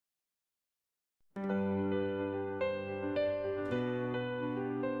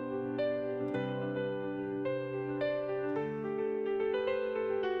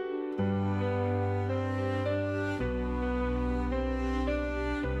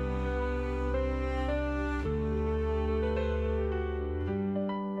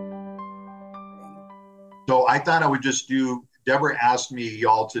So I thought I would just do, Deborah asked me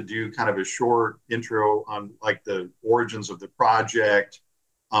y'all to do kind of a short intro on like the origins of the project,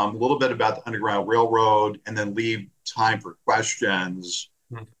 a little bit about the Underground Railroad, and then leave time for questions.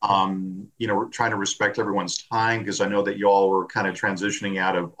 We're trying to respect everyone's time because I know that y'all were kind of transitioning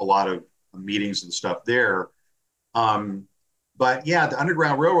out of a lot of meetings and stuff there. Um, but yeah, the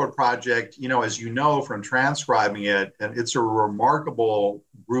Underground Railroad project, as you know from transcribing it, and it's a remarkable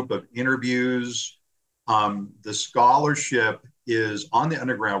group of interviews. The scholarship is on the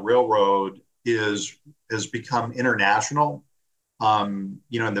Underground Railroad is has become international.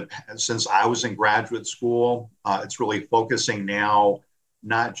 Since I was in graduate school, it's really focusing now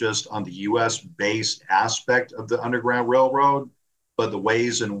not just on the U.S. based aspect of the Underground Railroad, but the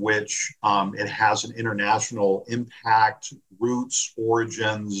ways in which it has an international impact, roots,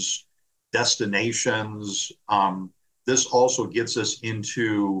 origins, destinations. This also gets us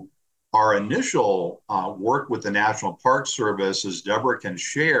into our initial work with the National Park Service, as Deborah can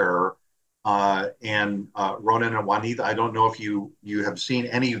share. And Ronan and Juanita, I don't know if you have seen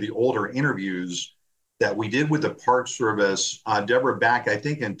any of the older interviews that we did with the Park Service. Deborah, back I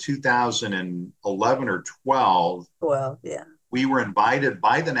think in 2011 or 12, Well, yeah. we were invited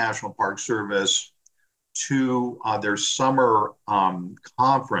by the National Park Service to their summer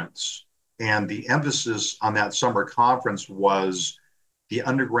conference. And the emphasis on that summer conference was the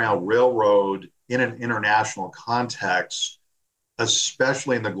Underground Railroad in an international context,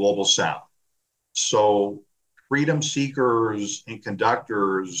 especially in the global South. So, freedom seekers and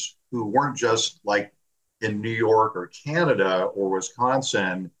conductors who weren't just like in New York or Canada or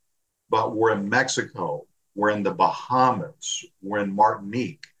Wisconsin, but were in Mexico, were in the Bahamas, were in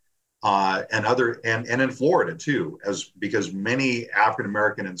Martinique, and in Florida too, as because many African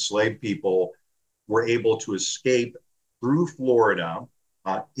American enslaved people were able to escape through Florida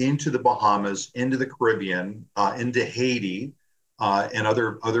into the Bahamas, into the Caribbean, into Haiti, and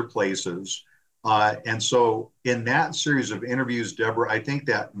other places. And so, in that series of interviews, Deborah, I think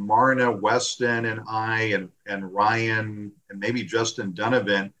that Marna Weston and I and Ryan and maybe Justin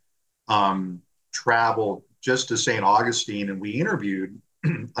Donovan traveled just to St. Augustine, and we interviewed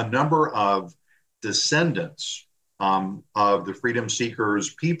a number of descendants of the freedom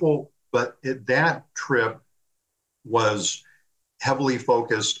seekers, people. But that trip was heavily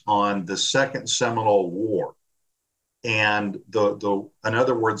focused on the Second Seminole War and in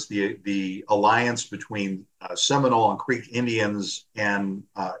other words, the alliance between Seminole and Creek Indians and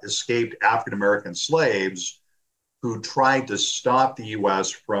escaped African American slaves who tried to stop the U.S.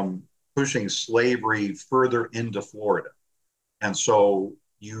 from pushing slavery further into Florida. And so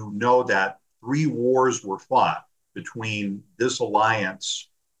you know that 3 wars were fought between this alliance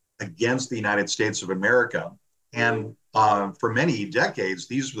against the United States of America. And for many decades,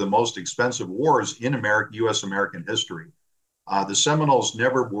 these were the most expensive wars in U.S. American history. The Seminoles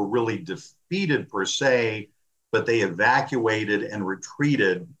never were really defeated per se, but they evacuated and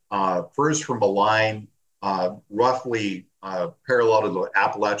retreated first from a line roughly parallel to the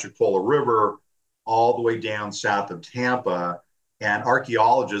Apalachicola River, all the way down south of Tampa. And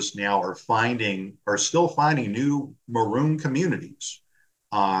archaeologists now are still finding new maroon communities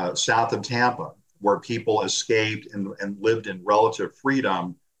south of Tampa, where people escaped and lived in relative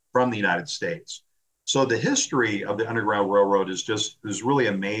freedom from the United States. So the history of the Underground Railroad is really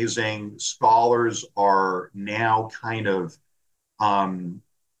amazing. Scholars are now kind of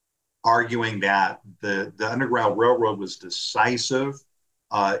arguing that the Underground Railroad was decisive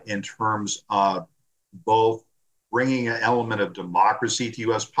in terms of both bringing an element of democracy to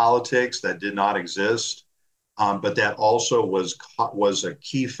U.S. politics that did not exist, but that also was a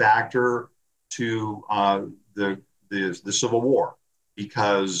key factor to the Civil War,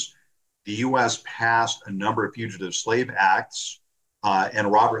 because the U.S. passed a number of fugitive slave acts. And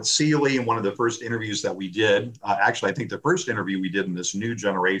Robert Seeley, in one of the first interviews that we did, actually, I think the first interview we did in this new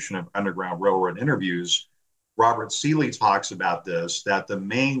generation of Underground Railroad interviews, Robert Seeley talks about this, that the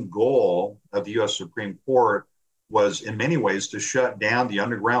main goal of the U.S. Supreme Court was in many ways to shut down the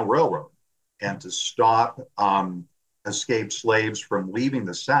Underground Railroad and to stop escaped slaves from leaving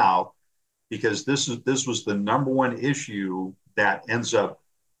the South, because this was the number one issue that ends up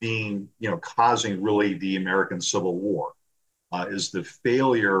being, causing really the American Civil War, is the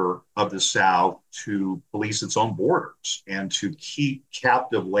failure of the South to police its own borders and to keep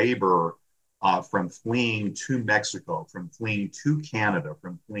captive labor from fleeing to Mexico, from fleeing to Canada,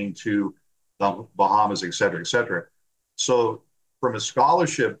 from fleeing to the Bahamas, et cetera, et cetera. So from a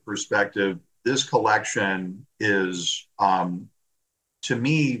scholarship perspective, this collection is, to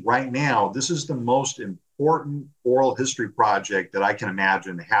me right now, this is the most important oral history project that I can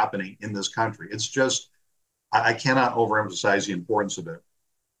imagine happening in this country. It's just I cannot overemphasize the importance of it.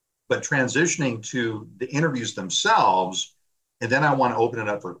 But transitioning to the interviews themselves, and then I want to open it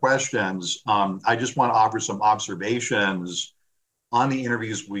up for questions. I just want to offer some observations on the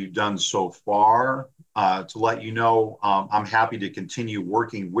interviews we've done so far to let you know I'm happy to continue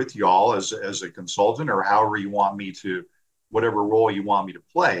working with y'all as a consultant or however you want me to, whatever role you want me to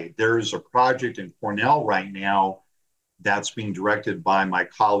play. There's a project in Cornell right now that's being directed by my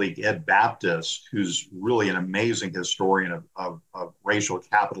colleague Ed Baptist, who's really an amazing historian of racial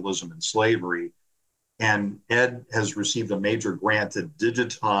capitalism and slavery. And Ed has received a major grant to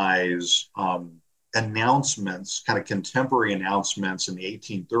digitize announcements, kind of contemporary announcements in the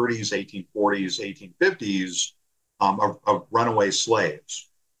 1830s, 1840s, 1850s of runaway slaves.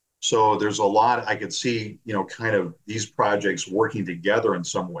 So there's a lot I could see, kind of these projects working together in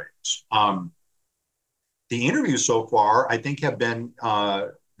some ways. The interviews so far, I think, have been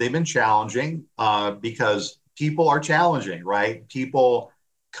they've been challenging because people are challenging, right? People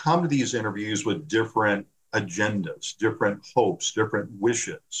come to these interviews with different agendas, different hopes, different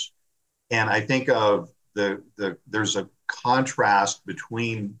wishes, and I think of there's a contrast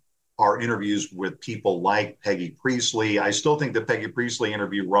between our interviews with people like Peggy Priestley. I still think the Peggy Priestley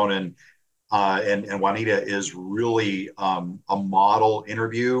interview, Ronan and Juanita, is really a model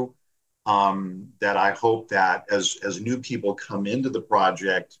interview that I hope that as new people come into the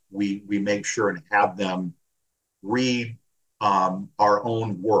project, we make sure and have them read our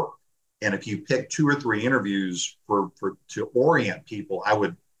own work. And if you pick 2 or 3 interviews to orient people, I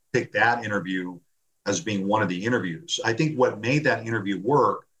would pick that interview as being one of the interviews. I think what made that interview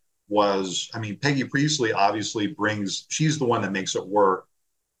work was, I mean, Peggy Priestley obviously she's the one that makes it work.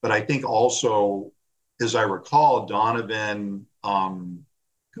 But I think also, as I recall, Donovan,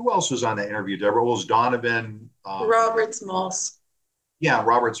 who else was on that interview, Deborah? Was Donovan? Robert Smalls. Yeah,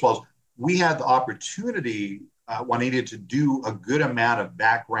 Robert Smalls. We had the opportunity, Juanita, to do a good amount of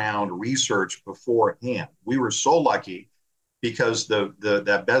background research beforehand. We were so lucky because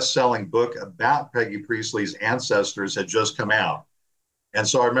that best-selling book about Peggy Priestley's ancestors had just come out. And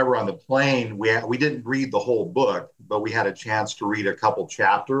so I remember on the plane, we didn't read the whole book, but we had a chance to read a couple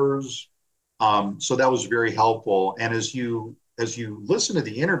chapters. So that was very helpful. And as you listen to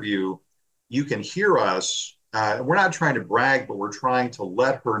the interview, you can hear us. We're not trying to brag, but we're trying to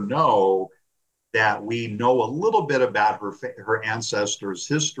let her know that we know a little bit about her ancestors'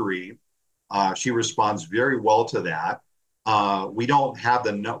 history. She responds very well to that. We don't have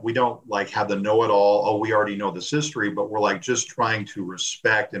the know-it-all. Oh, we already know this history, but we're like just trying to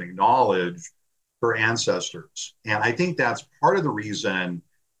respect and acknowledge her ancestors. And I think that's part of the reason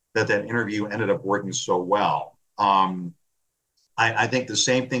that interview ended up working so well. I think the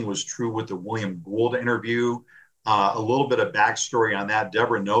same thing was true with the William Gould interview. A little bit of backstory on that.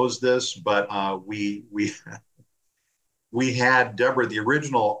 Deborah knows this, but we had Deborah. The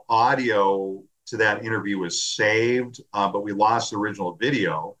original audio to that interview was saved, but we lost the original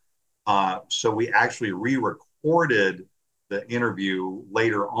video. So we actually re-recorded the interview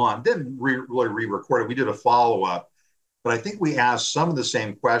later on. Didn't really re-record it. We did a follow-up, but I think we asked some of the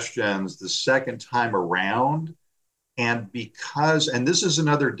same questions the second time around. And this is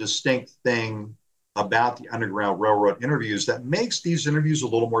another distinct thing about the Underground Railroad interviews that makes these interviews a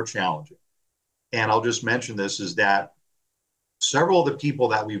little more challenging. And I'll just mention this, is that several of the people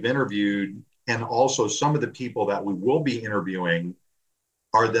that we've interviewed, and also some of the people that we will be interviewing,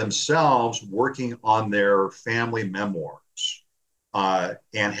 are themselves working on their family memoirs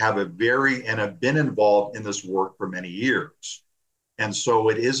and have been involved in this work for many years. And so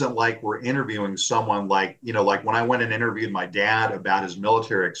it isn't like we're interviewing someone like when I went and interviewed my dad about his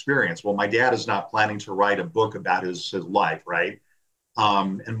military experience. Well, my dad is not planning to write a book about his life, right?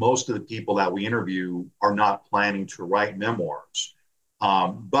 And most of the people that we interview are not planning to write memoirs.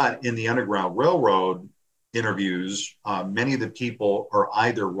 But in the Underground Railroad interviews, many of the people are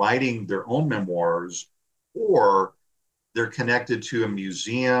either writing their own memoirs or they're connected to a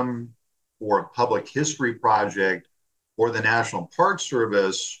museum or a public history project or the National Park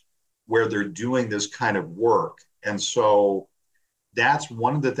Service where they're doing this kind of work. And so that's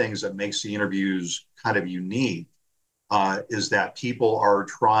one of the things that makes the interviews kind of unique, is that people are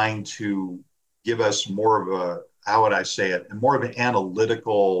trying to give us more of a, how would I say it, more of an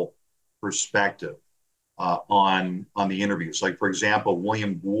analytical perspective on the interviews. Like, for example,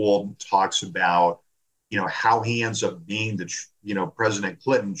 William Gould talks about, how he ends up being President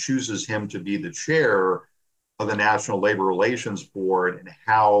Clinton chooses him to be the chair of the National Labor Relations Board, and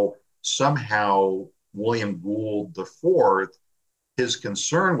how somehow William Gould IV, his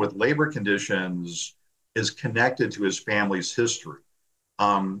concern with labor conditions is connected to his family's history.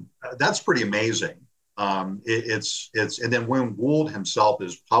 That's pretty amazing. And then when Gould himself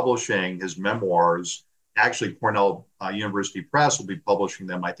is publishing his memoirs, actually Cornell University Press will be publishing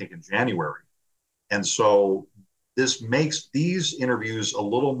them, I think, in January. And so this makes these interviews a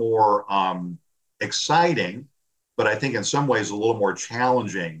little more exciting, but I think in some ways a little more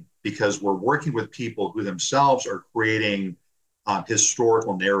challenging because we're working with people who themselves are creating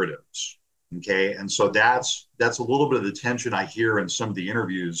historical narratives. Okay, and so that's a little bit of the tension I hear in some of the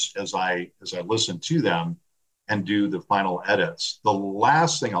interviews as I listen to them and do the final edits. The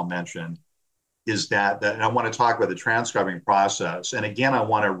last thing I'll mention is that and I want to talk about the transcribing process. And again, I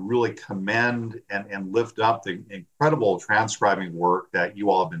want to really commend and lift up the incredible transcribing work that you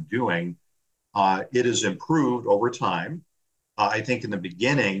all have been doing. It has improved over time. I think in the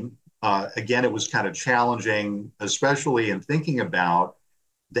beginning, again, it was kind of challenging, especially in thinking about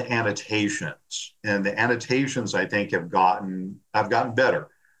the annotations. And the annotations, I think, have gotten better,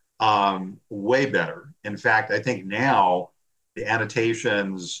 way better. In fact, I think now the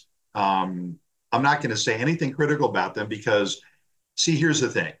annotations, I'm not going to say anything critical about them because, see, here's the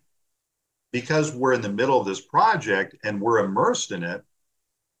thing. Because we're in the middle of this project and we're immersed in it,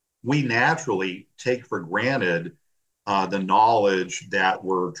 we naturally take for granted the knowledge that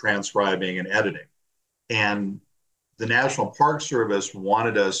we're transcribing and editing. And the National Park Service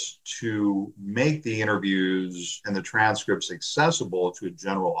wanted us to make the interviews and the transcripts accessible to a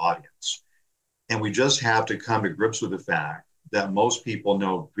general audience. And we just have to come to grips with the fact that most people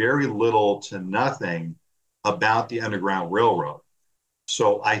know very little to nothing about the Underground Railroad.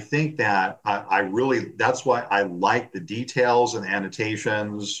 So I think that I really, that's why I like the details and the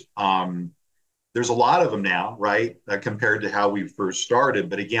annotations. There's a lot of them now, right, compared to how we first started.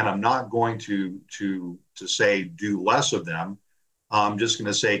 But again, I'm not going to say do less of them. I'm just going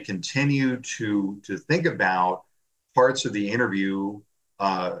to say continue to think about parts of the interview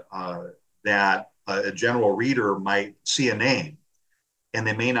that a general reader might see a name, and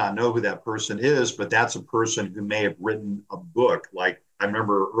they may not know who that person is, but that's a person who may have written a book. Like I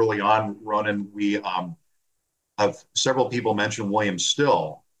remember early on, Ronan, we have several people mention William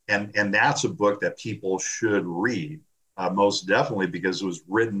Still. And that's a book that people should read, most definitely, because it was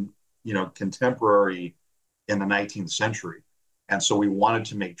written, contemporary in the 19th century. And so we wanted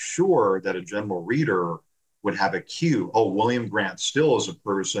to make sure that a general reader would have a cue. Oh, William Grant Still is a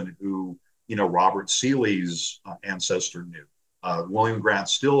person who, Robert Seeley's ancestor knew. William Grant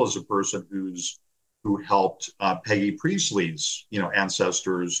Still is a person who helped Peggy Priestley's,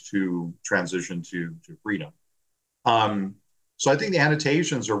 ancestors to transition to freedom. So I think the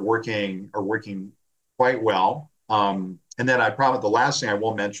annotations are working quite well. And then I promise the last thing I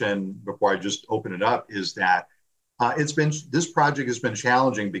will mention before I just open it up is that this project has been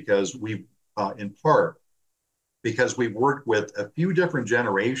challenging because we've in part because we've worked with a few different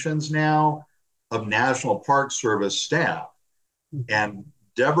generations now of National Park Service staff. And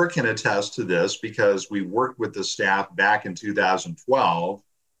Deborah can attest to this because we worked with the staff back in 2012.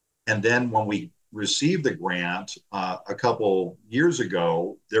 And then when we received the grant a couple years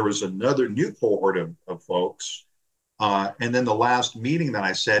ago, there was another new cohort of folks. And then the last meeting that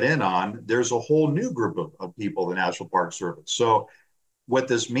I sat in on, there's a whole new group of people, the National Park Service. So what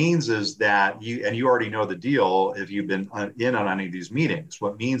this means is that you already know the deal if you've been in on any of these meetings.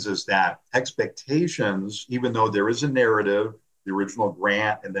 What it means is that expectations, even though there is a narrative, the original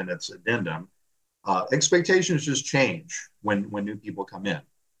grant, and then its addendum, expectations just change when new people come in.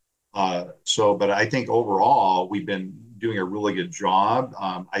 But I think overall, we've been doing a really good job.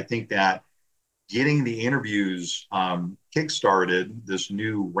 I think that getting the interviews kickstarted, this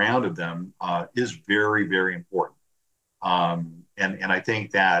new round of them, is very, very important. And I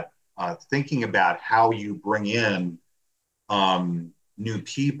think that thinking about how you bring in new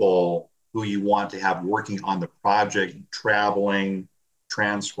people who you want to have working on the project, traveling,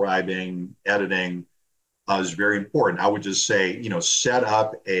 transcribing, editing, is very important. I would just say, set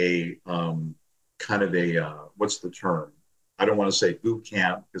up a kind of a, what's the term? I don't want to say boot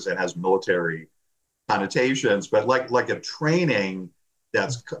camp because it has military connotations, but like a training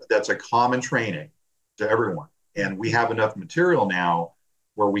that's a common training to everyone. And we have enough material now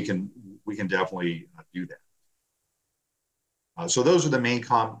where we can definitely do that. So those are the main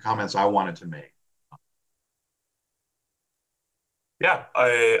comments I wanted to make. Yeah,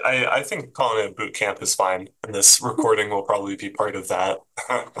 I think calling it boot camp is fine, and this recording will probably be part of that.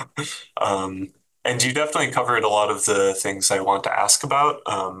 And you definitely covered a lot of the things I want to ask about.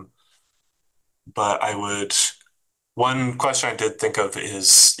 But one question I did think of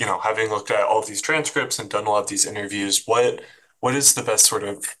is, having looked at all of these transcripts and done a lot of these interviews, what is the best sort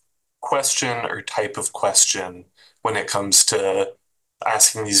of question or type of question when it comes to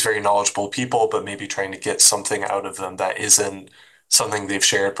asking these very knowledgeable people, but maybe trying to get something out of them that isn't something they've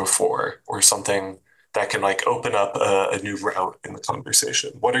shared before or something that can like open up a new route in the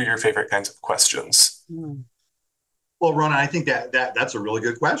conversation. What are your favorite kinds of questions? Well, Rona, I think that's a really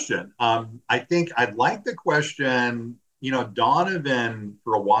good question. I think I'd like the question. Donovan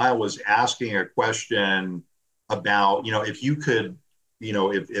for a while was asking a question about, if you could,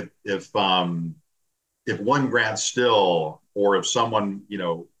 if one grant still, or if someone,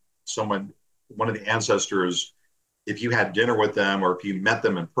 one of the ancestors, if you had dinner with them or if you met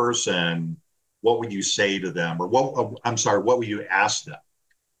them in person, what would you say to them? Or I'm sorry, what would you ask them?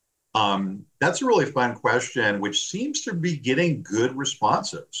 That's a really fun question, which seems to be getting good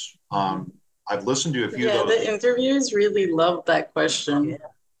responses. I've listened to a few Yeah, of those. the interviews really love that question.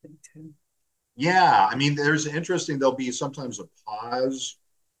 Yeah, I mean, there's interesting, there'll be sometimes a pause,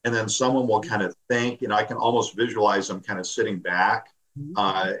 and then someone will kind of think, I can almost visualize them kind of sitting back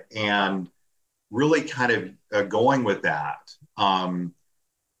and really kind of going with that.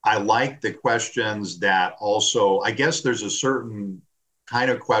 I like the questions that also, I guess there's a certain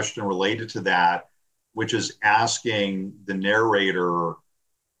kind of question related to that, which is asking the narrator,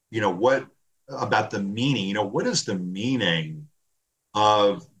 what about the meaning? What is the meaning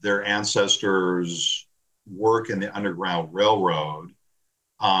of their ancestors' work in the Underground Railroad?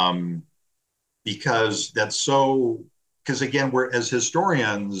 Because because again, we're as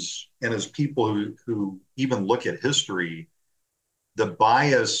historians and as people who even look at history, the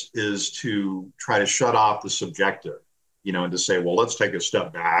bias is to try to shut off the subjective, and to say, well, let's take a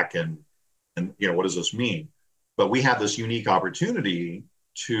step back and what does this mean? But we have this unique opportunity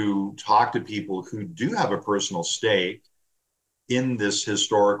to talk to people who do have a personal stake in this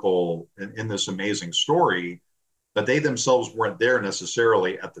in this amazing story, but they themselves weren't there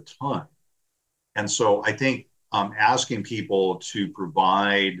necessarily at the time. And so I think asking people to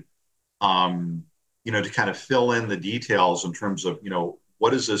provide to kind of fill in the details in terms of,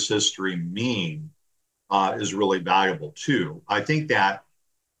 what does this history mean is really valuable too. I think that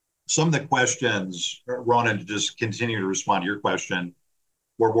some of the questions, Ronan, to just continue to respond to your question,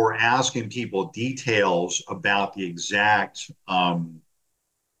 where we're asking people details about the exact,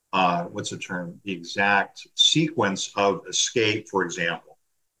 what's the term, the exact sequence of escape, for example.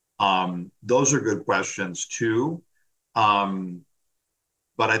 Those are good questions too.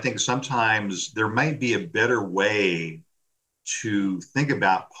 But I think sometimes there might be a better way to think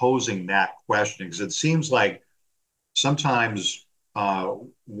about posing that question, because it seems like sometimes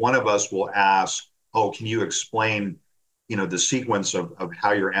one of us will ask, oh, can you explain, the sequence of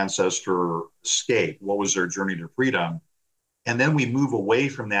how your ancestor escaped? What was their journey to freedom? And then we move away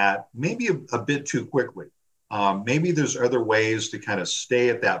from that maybe a bit too quickly. Maybe there's other ways to kind of stay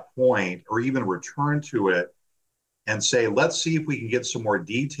at that point or even return to it and say, let's see if we can get some more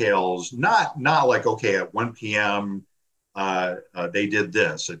details. Not like, okay, at 1 p.m. They did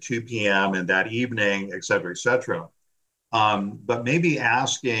this, at 2 p.m. and that evening, et cetera, et cetera. But maybe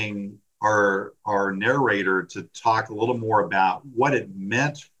asking our narrator to talk a little more about what it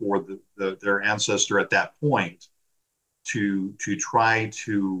meant for their ancestor at that point to try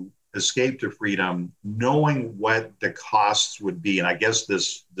to escape to freedom, knowing what the costs would be. And I guess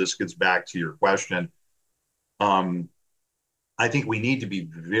this gets back to your question. I think we need to be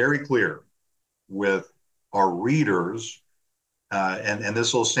very clear with our readers, and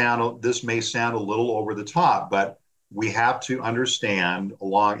this may sound a little over the top, but we have to understand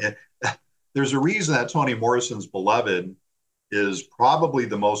there's a reason that Toni Morrison's Beloved is probably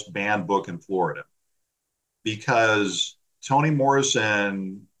the most banned book in Florida, because Toni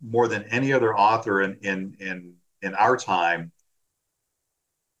Morrison, more than any other author in our time,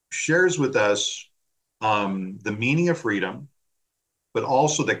 shares with us the meaning of freedom, but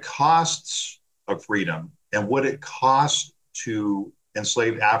also the costs of freedom and what it costs to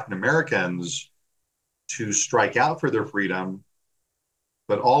enslaved African Americans to strike out for their freedom,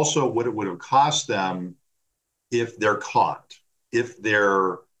 but also what it would have cost them if they're caught, if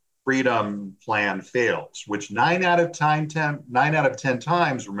their freedom plan fails, which 9 out of 10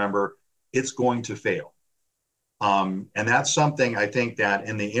 times, remember, it's going to fail. And that's something I think that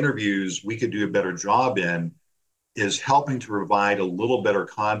in the interviews we could do a better job in, is helping to provide a little better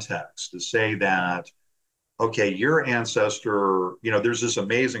context to say that, okay, your ancestor, there's this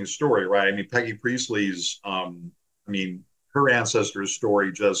amazing story, right? I mean, Peggy Priestley's, her ancestor's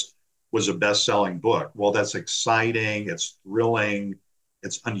story just was a best-selling book. Well, that's exciting, it's thrilling,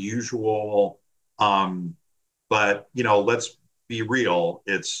 it's unusual. But let's be real,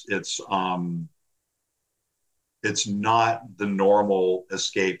 it's not the normal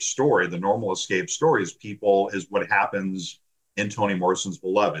escape story. The normal escape story is what happens in Toni Morrison's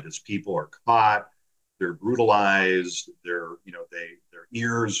Beloved, as people are caught, they're brutalized, their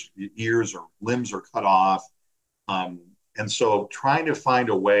ears or limbs are cut off. And so trying to find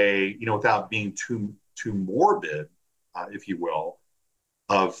a way, without being too morbid, if you will,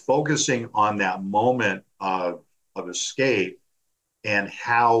 of focusing on that moment of escape and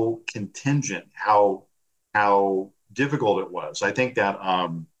how contingent, how difficult it was. I think that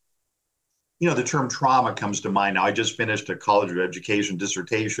the term trauma comes to mind now. I just finished a College of Education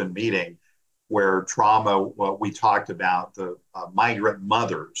dissertation meeting where trauma, we talked about the migrant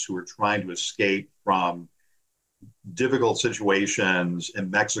mothers who were trying to escape from difficult situations in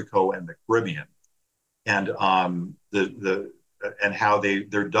Mexico and the Caribbean, and and how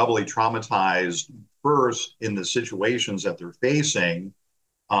they're doubly traumatized, first in the situations that they're facing,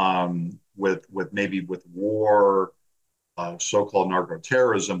 with war, so-called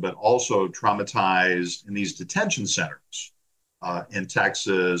narco-terrorism, but also traumatized in these detention centers in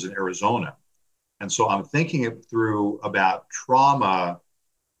Texas and Arizona. And so I'm thinking it through about trauma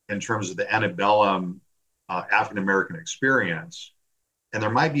in terms of the antebellum African-American experience. And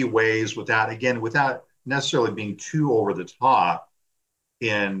there might be ways without necessarily being too over the top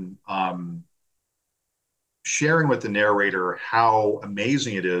in sharing with the narrator how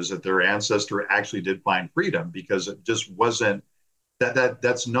amazing it is that their ancestor actually did find freedom, because it just wasn't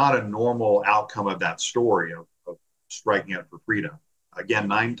that's not a normal outcome of that story of striking out for freedom. Again,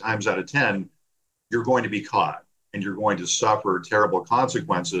 9 times out of 10, you're going to be caught and you're going to suffer terrible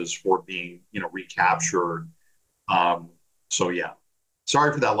consequences for being, recaptured. So yeah,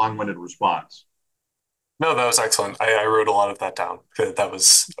 sorry for that long-winded response. No, that was excellent. I wrote a lot of that down. That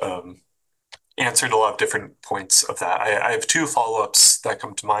was answered a lot of different points of that. I have 2 follow-ups that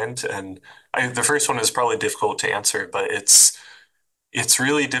come to mind, and the first one is probably difficult to answer, but it's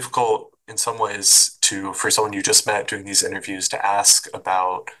really difficult in some ways for someone you just met doing these interviews to ask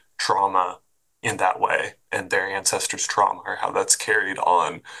about trauma in that way and their ancestors' trauma or how that's carried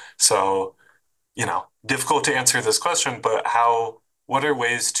on. So, difficult to answer this question, but what are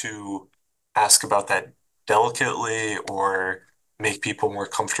ways to ask about that delicately or make people more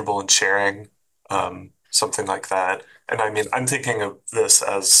comfortable in sharing something like that? And I mean, I'm thinking of this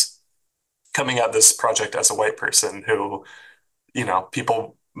as coming at this project as a white person who,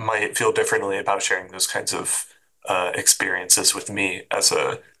 people might feel differently about sharing those kinds of experiences with me as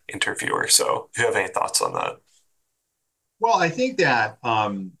a interviewer. So if you have any thoughts on that. Well, I think that,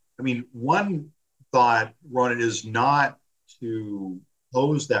 one thought, Ronan, is not to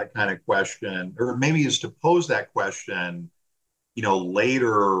pose that kind of question, or maybe is to pose that question,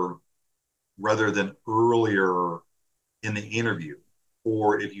 later rather than earlier in the interview.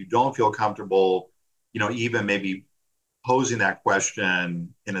 Or if you don't feel comfortable, even maybe posing that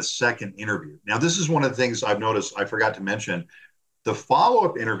question in a second interview. Now, this is one of the things I've noticed, I forgot to mention, the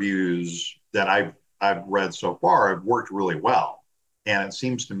follow-up interviews that I've read so far have worked really well. And it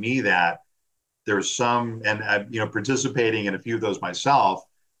seems to me that there's some, and participating in a few of those myself,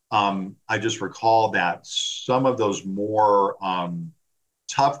 I just recall that some of those more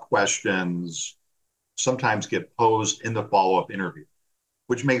tough questions sometimes get posed in the follow-up interview,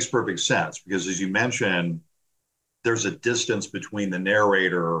 which makes perfect sense because, as you mentioned, there's a distance between the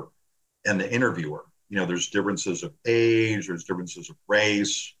narrator and the interviewer. There's differences of age, there's differences of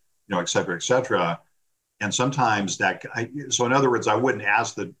race, et cetera, et cetera. And sometimes so in other words, I wouldn't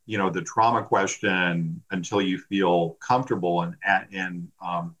ask the trauma question until you feel comfortable in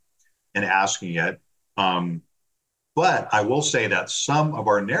asking it. But I will say that some of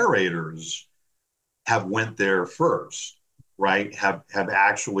our narrators have went there first, right? Have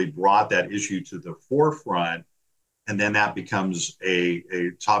actually brought that issue to the forefront, and then that becomes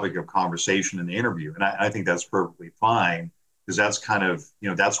a topic of conversation in the interview. And I think that's perfectly fine, because that's kind of,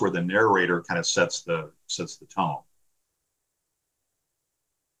 that's where the narrator kind of sets the tone.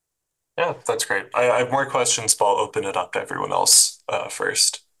 Yeah, that's great. I have more questions, but I'll open it up to everyone else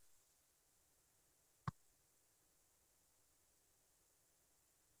first.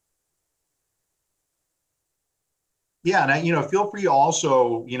 Yeah, and feel free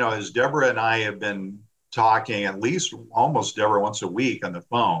also, as Deborah and I have been talking at least almost Deborah once a week on the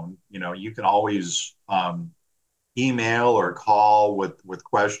phone, you can always email or call with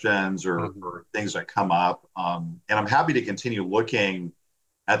questions or things that come up. And I'm happy to continue looking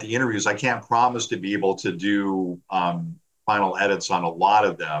at the interviews. I can't promise to be able to do final edits on a lot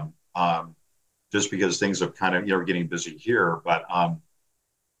of them, just because things have kind of, getting busy here. But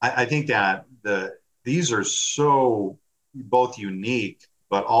I think that these are so both unique,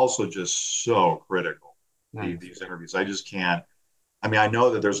 but also just so critical, these interviews. I just can't I mean, I know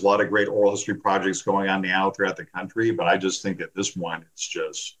that there's a lot of great oral history projects going on now throughout the country, but I just think that this one is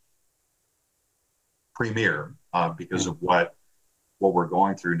just premier because of what we're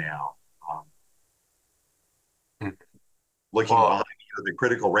going through now. Mm. Looking behind the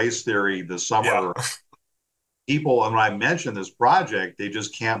critical race theory this summer, people, and when I mentioned this project, they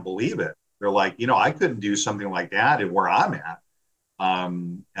just can't believe it. They're like, I couldn't do something like that and where I'm at.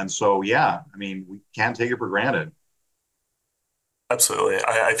 And so, yeah, I mean, we can't take it for granted. Absolutely.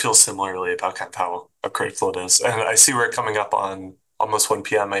 I feel similarly about kind of how critical it is. And I see we're coming up on almost 1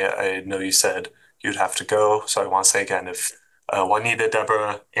 p.m. I know you said you'd have to go. So I want to say again, if Juanita,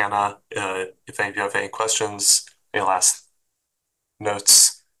 Deborah, Anna, if any of you have any questions, any last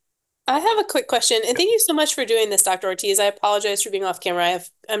notes. I have a quick question, and thank you so much for doing this, Dr. Ortiz. I apologize for being off camera.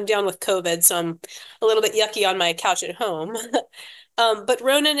 I'm down with COVID, so I'm a little bit yucky on my couch at home. But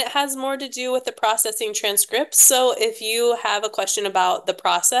Ronan, it has more to do with the processing transcripts. So if you have a question about the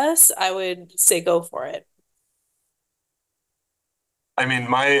process, I would say go for it. I mean,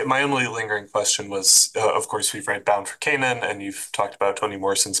 my only lingering question was, of course, we've read Bound for Canaan, and you've talked about Toni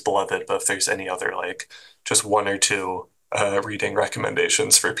Morrison's Beloved, but if there's any other, like, just one or two reading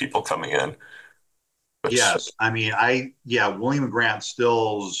recommendations for people coming in. Yes, I mean, William Grant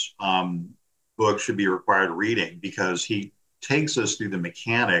Still's book should be required reading because he takes us through the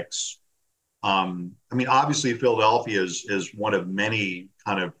mechanics. I mean, obviously, Philadelphia is one of many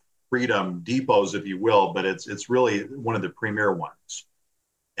kind of freedom depots, if you will, but it's really one of the premier ones.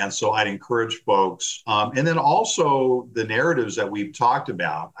 And so I'd encourage folks. And then also the narratives that we've talked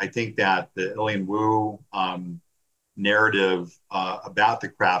about. I think that the Ilian Wu narrative about the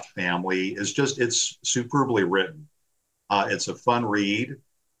Kraft family is it's superbly written. It's a fun read.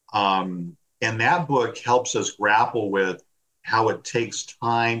 And that book helps us grapple with how it takes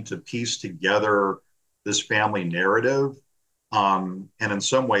time to piece together this family narrative. And in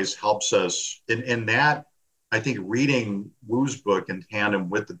some ways helps us in that. I think reading Wu's book in tandem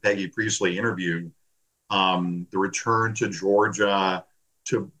with the Peggy Priestley interview, the return to Georgia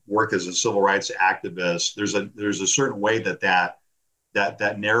to work as a civil rights activist, there's a certain way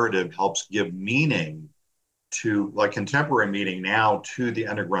that narrative helps give meaning to, like, contemporary meaning now to the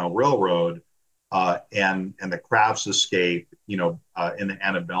Underground Railroad and the Crafts escape, in the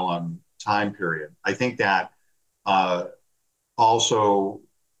antebellum time period. I think that also.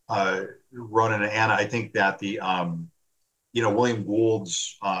 Ronan and Anna, I think that the William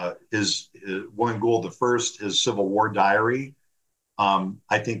Gould's William Gould the First, his Civil War diary,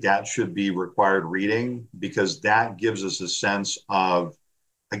 I think that should be required reading because that gives us a sense of,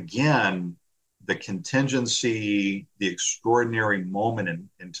 again, the contingency, the extraordinary moment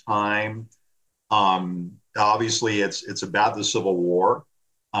in time. Obviously, it's about the Civil War,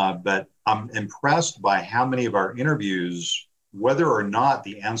 but I'm impressed by how many of our interviews, whether or not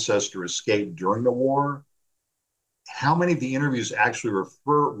the ancestor escaped during the war, how many of the interviews actually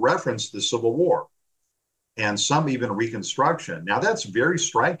reference the Civil War, and some even Reconstruction. Now that's very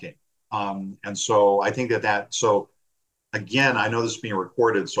striking, and so I think so. Again, I know this is being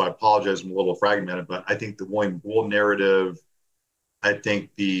recorded, so I apologize. I'm a little fragmented, but I think the William Gould narrative. I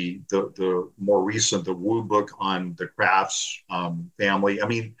think the more recent, the Wu book on the Crafts family. I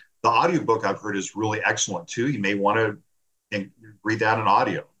mean, the audiobook I've heard is really excellent too. You may want to and read that in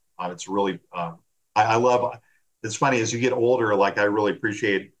audio. It's really, I love, it's funny, as you get older, like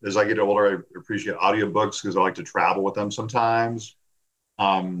as I get older, I appreciate audiobooks because I like to travel with them sometimes.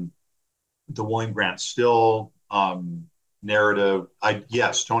 The William Grant Still narrative,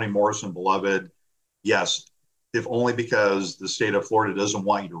 yes, Toni Morrison, Beloved, yes, if only because the state of Florida doesn't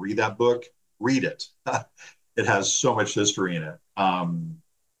want you to read that book, read it. It has so much history in it.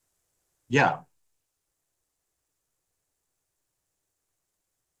 Yeah.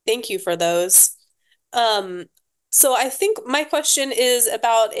 Thank you for those. So I think my question is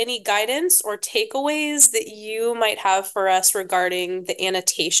about any guidance or takeaways that you might have for us regarding the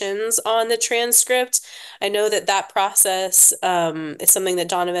annotations on the transcript. I know that process is something that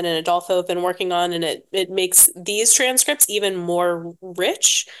Donovan and Adolfo have been working on, and it makes these transcripts even more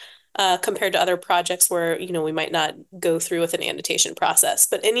rich compared to other projects where, we might not go through with an annotation process.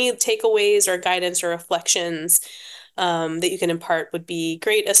 But any takeaways or guidance or reflections that you can impart would be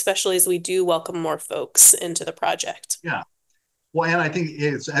great, especially as we do welcome more folks into the project. Yeah. Well, and I think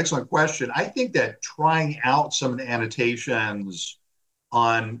it's an excellent question. I think that trying out some of the annotations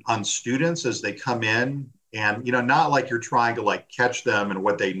on students as they come in, and not like you're trying to like catch them and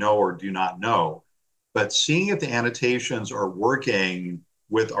what they know or do not know, but seeing if the annotations are working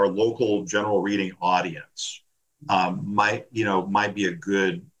with our local general reading audience might be a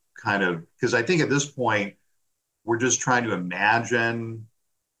good kind of, because I think at this point, we're just trying to imagine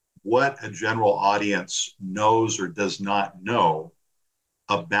what a general audience knows or does not know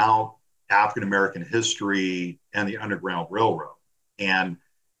about African American history and the Underground Railroad. And,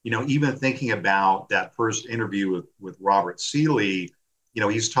 even thinking about that first interview with Robert Seeley,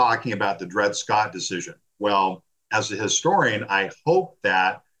 he's talking about the Dred Scott decision. Well, as a historian, I hope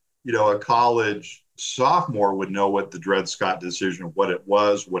that, a college sophomore would know what the Dred Scott decision, what it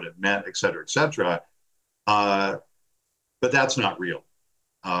was, what it meant, et cetera, et cetera. But that's not real.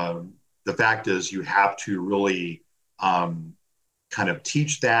 The fact is, you have to really kind of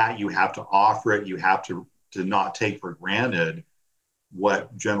teach that. You have to offer it. You have to not take for granted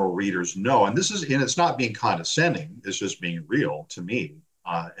what general readers know. And it's not being condescending. It's just being real to me.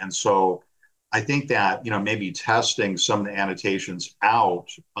 And so I think that, maybe testing some of the annotations out,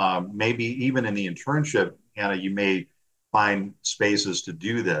 maybe even in the internship, Anna, you may find spaces to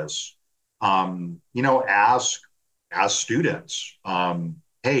do this. Ask students,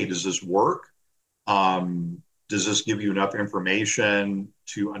 hey, does this work? Does this give you enough information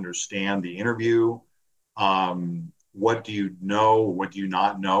to understand the interview? What do you know? What do you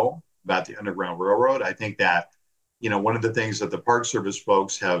not know about the Underground Railroad? I think that, one of the things that the Park Service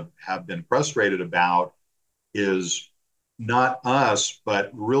folks have been frustrated about is not us, but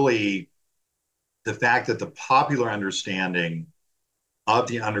really the fact that the popular understanding of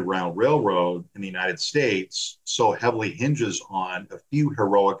the Underground Railroad in the United States so heavily hinges on a few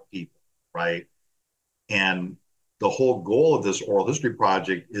heroic people, right? And the whole goal of this oral history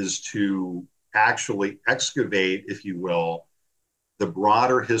project is to actually excavate, if you will, the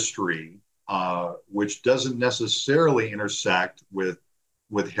broader history, which doesn't necessarily intersect with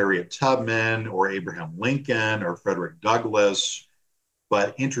Harriet Tubman or Abraham Lincoln or Frederick Douglass,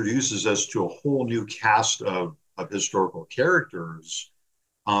 but introduces us to a whole new cast of historical characters.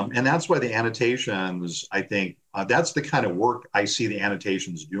 And that's why the annotations, I think, that's the kind of work I see the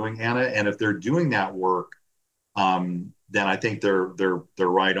annotations doing, Anna. And if they're doing that work, then I think they're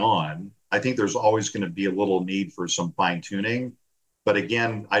right on. I think there's always going to be a little need for some fine tuning. But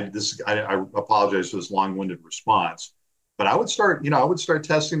again, I apologize for this long-winded response. But I would start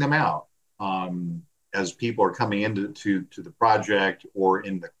testing them out as people are coming into the project or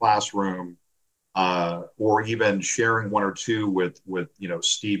in the classroom, or even sharing one or two with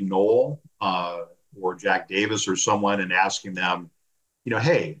Steve Knoll or Jack Davis or someone, and asking them,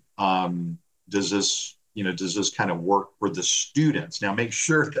 hey, does this kind of work for the students? Now, make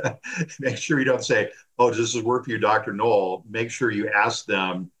sure you don't say, oh, does this work for you, Dr. Knoll? Make sure you ask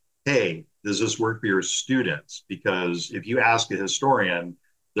them, hey, does this work for your students? Because if you ask a historian,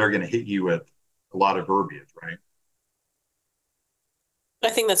 they're going to hit you with a lot of verbiage, right? I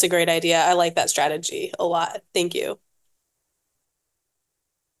think that's a great idea. I like that strategy a lot. Thank you.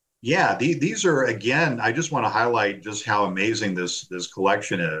 Yeah, these are, again, I just want to highlight just how amazing this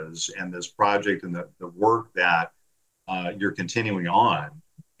collection is, and this project, and the work that you're continuing on.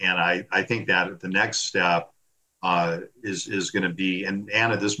 And I think that the next step is going to be, and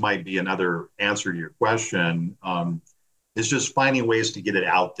Anna, this might be another answer to your question, is just finding ways to get it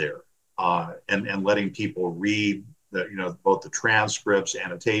out there, and letting people read both the transcripts,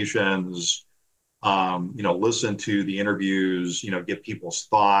 annotations, listen to the interviews, get people's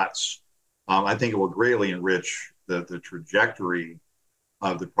thoughts. I think it will greatly enrich the trajectory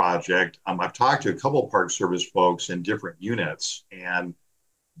of the project. I've talked to a couple of Park Service folks in different units, and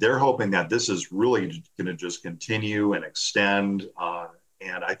they're hoping that this is really going to just continue and extend.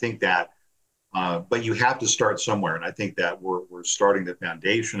 And I think that, but you have to start somewhere. And I think that we're starting the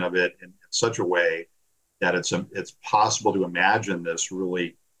foundation of it in such a way that it's possible to imagine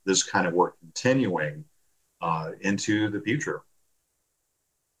this kind of work continuing into the future.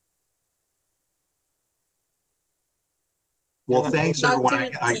 Well, thanks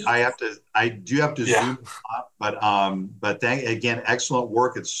everyone. I do have to zoom up, but again, excellent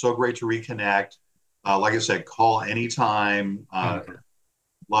work. It's so great to reconnect. Like I said, call anytime.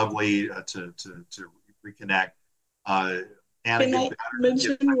 Lovely to reconnect. Anna, can I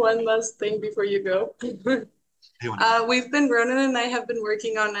mention one last thing before you go? We've been, Ronan and I have been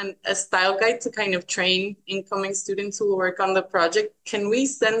working on a style guide to kind of train incoming students who will work on the project. Can we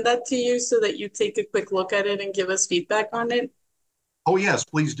send that to you so that you take a quick look at it and give us feedback on it? Oh, yes,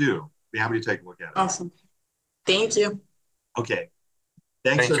 please do. Be happy to take a look at it. Awesome. Thank you. Okay.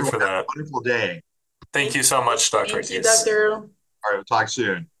 Thanks Thank you for that. Have a wonderful day. Thank you so much, Dr. Ortiz. Thank you, Dr. All right, we'll talk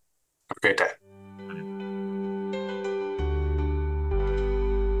soon. Have a great day.